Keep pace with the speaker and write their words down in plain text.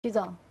徐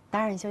总，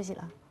打扰你休息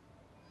了。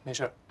没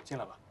事，进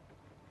来吧。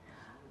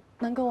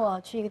能跟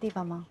我去一个地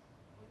方吗？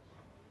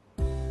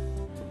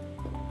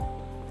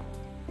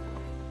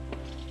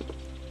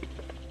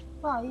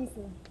不好意思，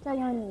占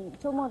用你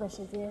周末的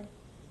时间，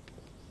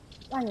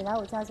让你来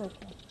我家做客。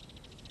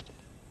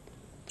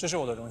这是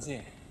我的荣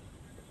幸。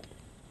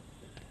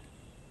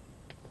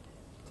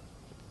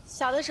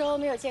小的时候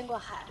没有见过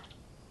海，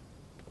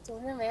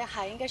总认为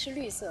海应该是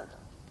绿色的。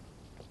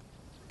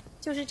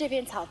就是这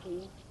片草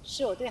坪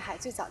是我对海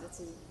最早的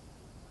记忆。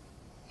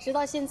直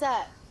到现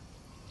在，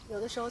有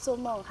的时候做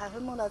梦还会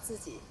梦到自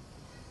己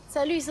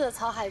在绿色的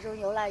草海中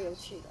游来游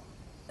去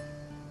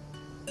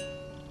的。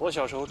我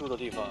小时候住的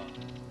地方，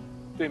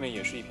对面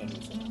也是一片绿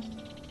色。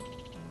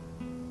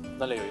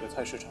那里有一个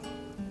菜市场，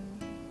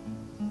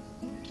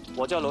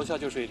我家楼下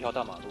就是一条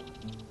大马路。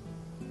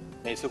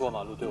每次过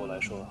马路对我来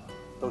说，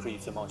都是一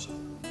次冒险。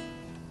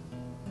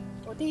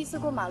我第一次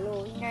过马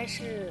路应该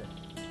是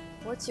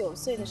我9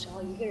岁的时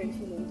候，一个人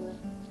去伦敦。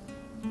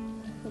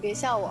你别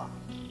笑我，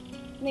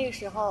那个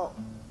时候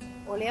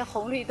我连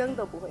红绿灯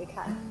都不会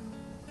看。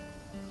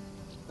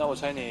那我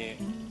猜你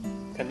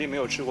肯定没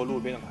有吃过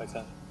路边的快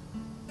餐。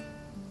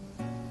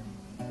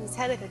你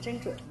猜的可真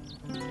准。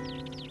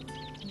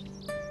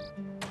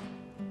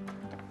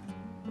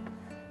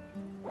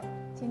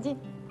请进。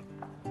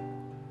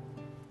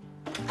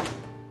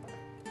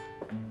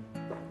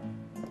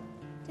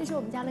这是我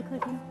们家的客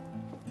厅。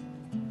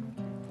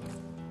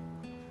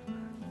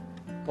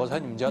我猜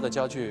你们家的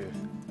家具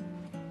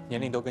年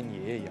龄都跟你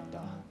爷爷一样大。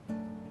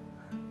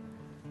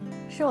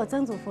是我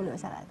曾祖父留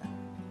下来的。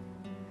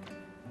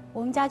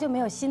我们家就没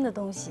有新的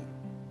东西，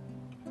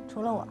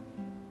除了我。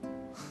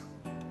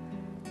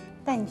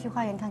带你去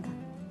花园看看。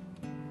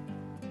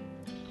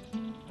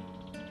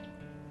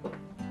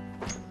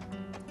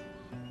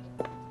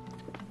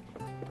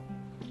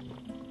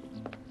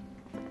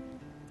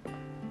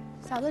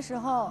小的时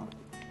候，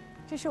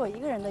这是我一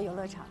个人的游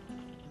乐场。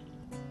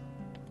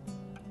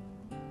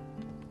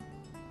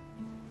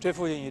这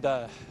附近一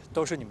带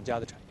都是你们家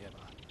的产业吧？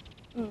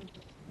嗯。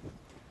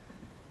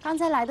刚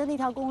才来的那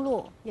条公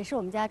路也是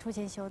我们家出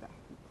钱修的。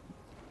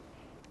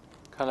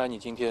看来你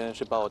今天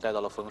是把我带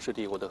到了冯氏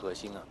帝国的核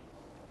心啊。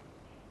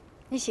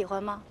你喜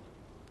欢吗？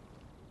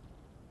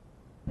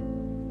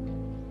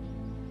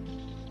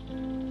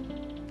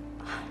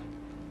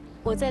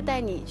我再带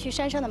你去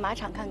山上的马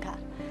场看看。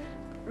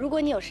如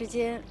果你有时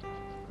间，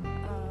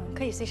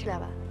可以随时来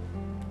玩。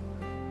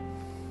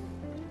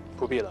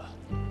不必了，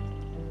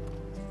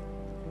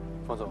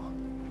冯总。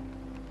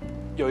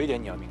有一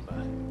点你要明白，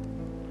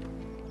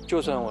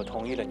就算我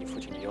同意了你父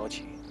亲的邀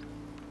请，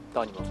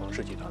到你们冯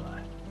氏集团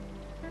来，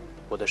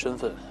我的身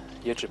份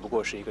也只不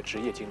过是一个职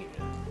业经理人。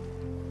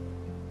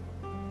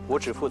我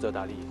只负责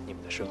打理你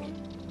们的生意。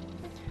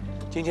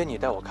今天你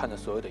带我看的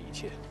所有的一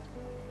切，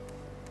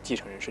继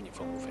承人是你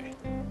冯如飞。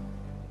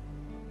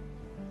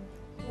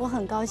我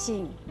很高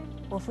兴，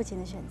我父亲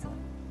的选择。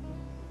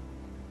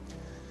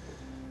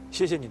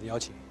谢谢你的邀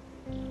请，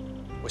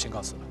我先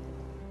告辞了。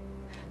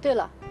对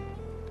了，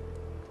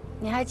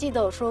你还记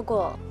得我说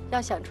过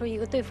要想出一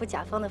个对付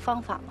甲方的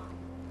方法吗？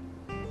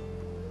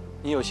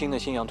你有新的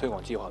信阳推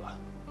广计划了？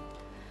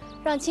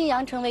让青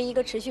阳成为一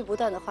个持续不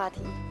断的话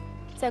题，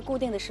在固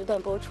定的时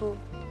段播出，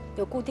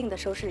有固定的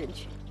收视人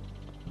群。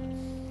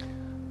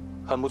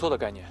很不错的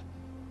概念，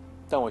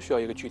但我需要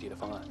一个具体的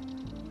方案。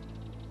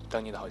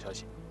等你的好消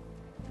息。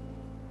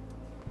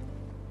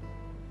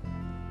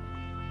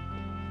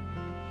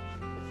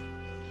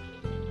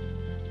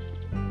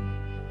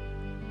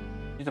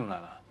你怎么来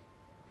了？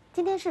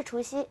今天是除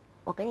夕，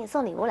我给你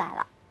送礼物来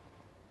了。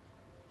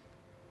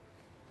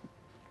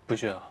不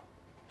需要，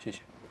谢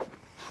谢。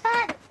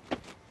哎，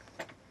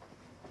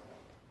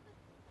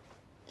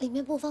里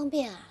面不方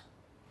便啊。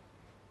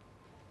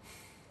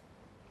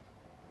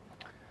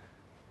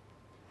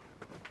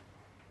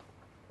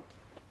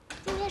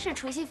今天是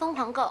除夕疯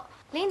狂购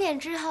，0点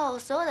之后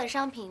所有的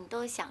商品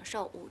都享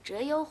受5折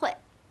优惠，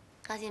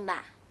高兴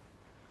吧？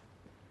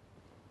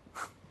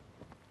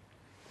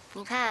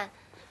你看，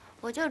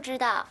我就知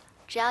道，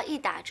只要一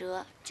打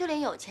折，就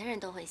连有钱人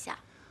都会笑。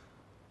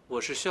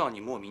我是笑你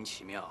莫名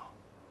其妙。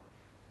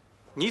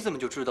你怎么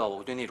就知道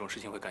我对那种事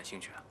情会感兴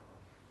趣啊？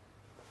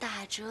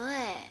打折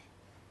哎，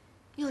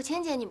有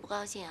钱捡你不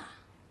高兴啊？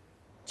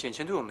捡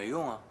钱对我没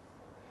用啊。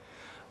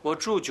我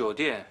住酒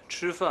店、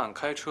吃饭、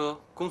开车，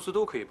公司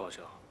都可以报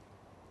销。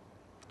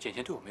捡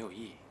钱对我没有意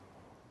义。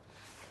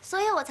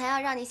所以我才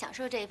要让你享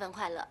受这一份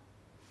快乐。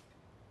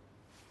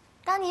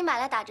当你买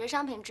了打折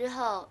商品之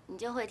后，你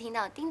就会听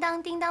到叮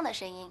当叮当的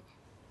声音，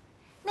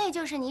那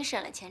就是你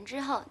省了钱之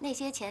后，那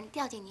些钱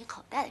掉进你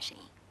口袋的声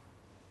音。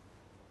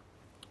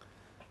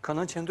可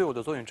能钱对我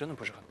的作用真的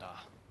不是很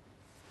大，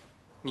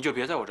你就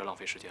别在我这浪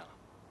费时间了，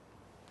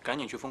赶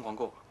紧去疯狂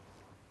购吧。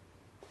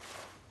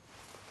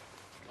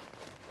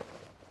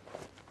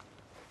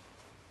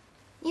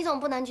你总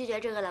不能拒绝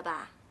这个了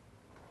吧？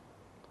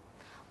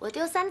我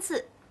丢3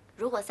次，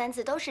如果3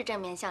次都是正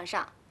面向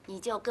上，你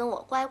就跟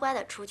我乖乖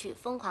的出去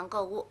疯狂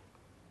购物。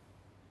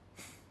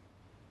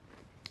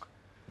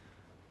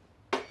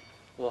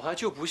我还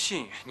就不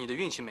信你的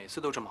运气每次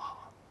都这么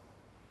好。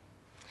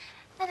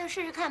那就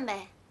试试看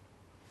呗。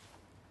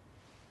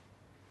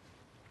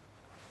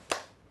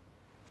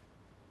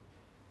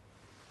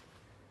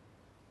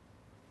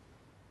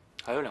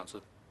还有2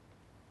次。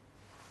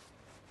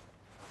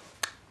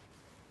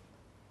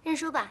认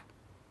输吧。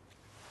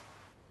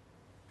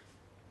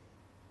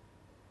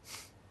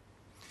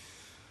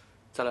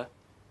再来。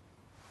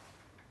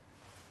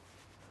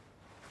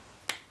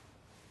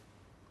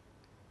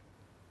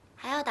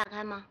还要打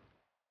开吗？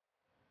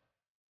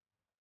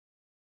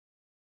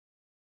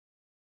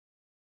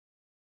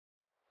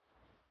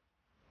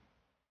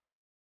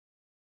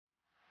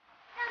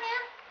亮明，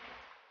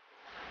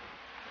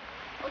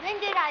我给你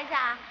介绍一下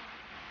啊，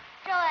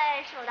这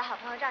位是我的好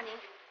朋友赵宁，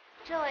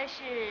这位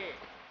是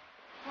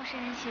陌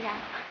生人徐然。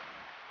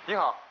你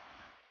好，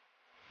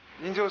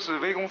您就是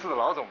微公司的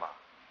老总吧？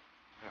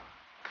哎呀，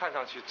看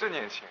上去真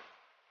年轻，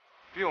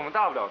比我们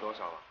大不了多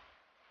少了。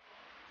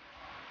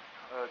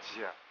琪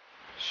琪，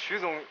徐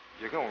总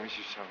也跟我们一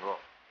起去抢购。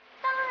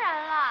当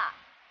然啦，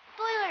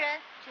多一个人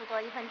就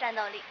多一份战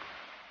斗力。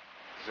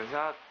人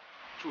家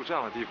住这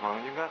样的地方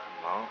应该很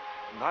忙，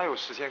哪有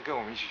时间跟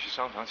我们一起去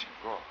商场抢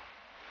购？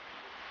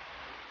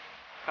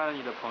看来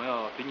你的朋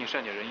友比你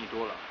善解人意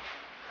多了。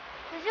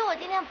可惜我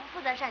今天不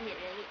负责善解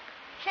人意，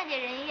善解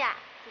人意啊，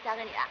就交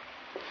给你了。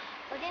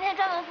我今天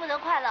专门负责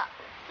快乐，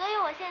所以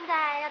我现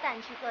在要带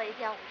你去做一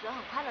件我觉得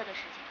很快乐的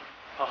事情。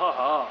好好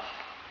好，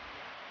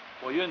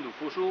我愿赌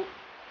服输。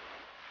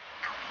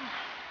考进来。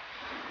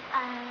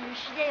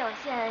时间有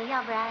限，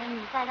要不然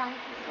你再当一次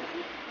司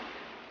机。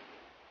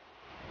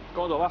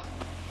跟我走吧。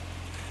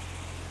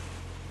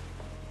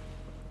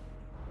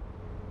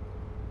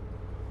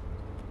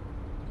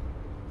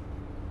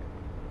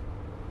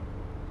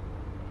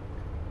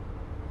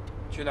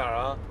去哪儿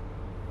啊？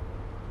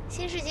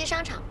新世纪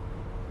商场。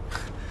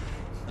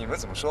你们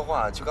怎么说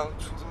话就跟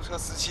出租车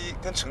司机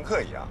跟乘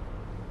客一样？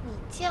你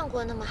见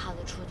过那么好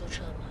的出租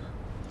车吗？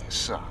也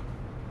是啊。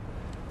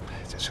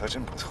哎，这车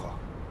真不错。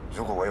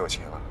如果我有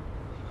钱了，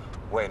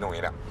我也弄一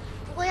辆。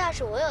不过要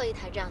是我有一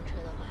台这样车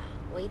的话，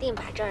我一定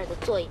把这儿的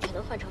座椅全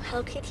都换成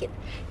Hello Kitty 的，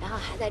然后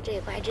还在这里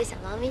挂一只小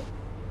猫咪。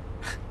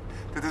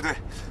对对对，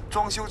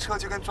装修车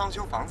就跟装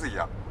修房子一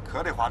样，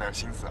可得花点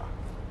心思啊。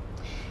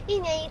1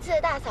年1次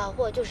的大扫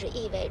货，就是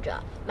意味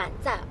着满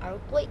载而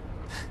归。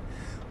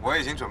我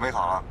已经准备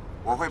好了，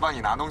我会帮你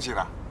拿东西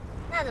的。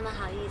那怎么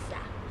好意思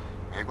啊？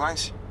没关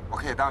系，我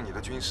可以当你的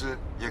军师，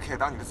也可以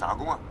当你的杂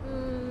工啊。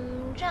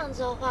这样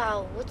子的话，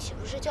我岂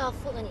不是就要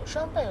付给你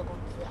2倍的工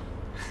资啊？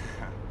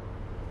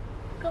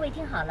各位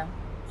听好了，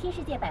新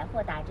世界百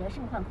货打折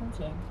盛况空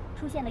前，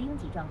出现了拥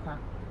挤状况，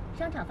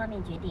商场方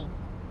面决定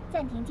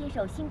暂停接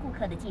受新顾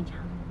客的进场。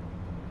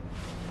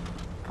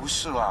不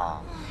是吧？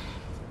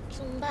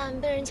怎么办？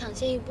被人抢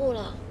先一步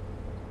了。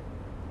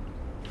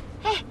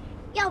哎，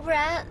要不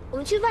然我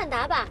们去万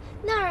达吧，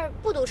那儿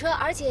不堵车，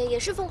而且也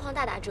是疯狂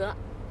大打折。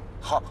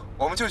好，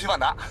我们就去万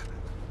达。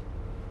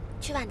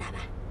去万达吧。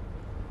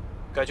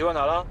该去万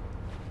达了。